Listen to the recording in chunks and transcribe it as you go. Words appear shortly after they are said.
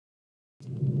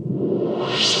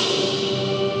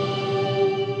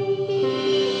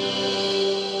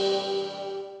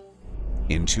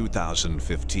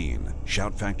2015,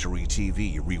 Shout Factory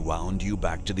TV rewound you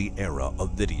back to the era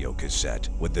of videocassette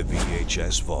with the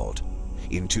VHS Vault.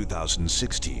 In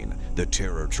 2016, the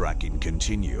terror tracking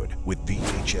continued with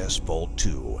VHS Vault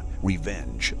 2,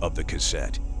 Revenge of the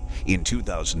Cassette. In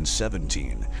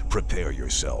 2017, prepare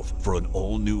yourself for an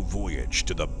all-new voyage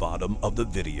to the bottom of the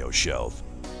video shelf.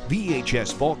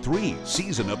 VHS Vault 3,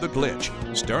 Season of the Glitch.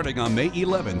 Starting on May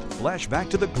 11th, flashback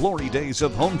to the glory days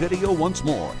of home video once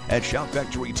more as Shout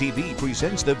Factory TV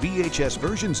presents the VHS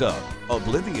versions of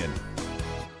Oblivion,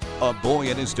 A Boy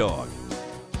and His Dog,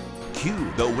 Q,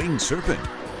 the Winged Serpent,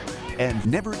 and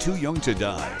Never Too Young to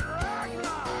Die.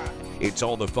 It's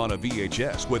all the fun of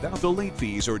VHS without the late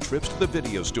fees or trips to the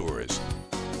video stores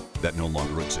that no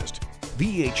longer exist.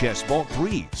 VHS Vault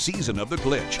 3, Season of the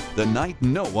Glitch, the night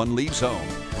no one leaves home.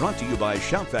 Brought to you by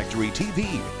Shout Factory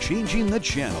TV, changing the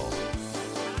channel.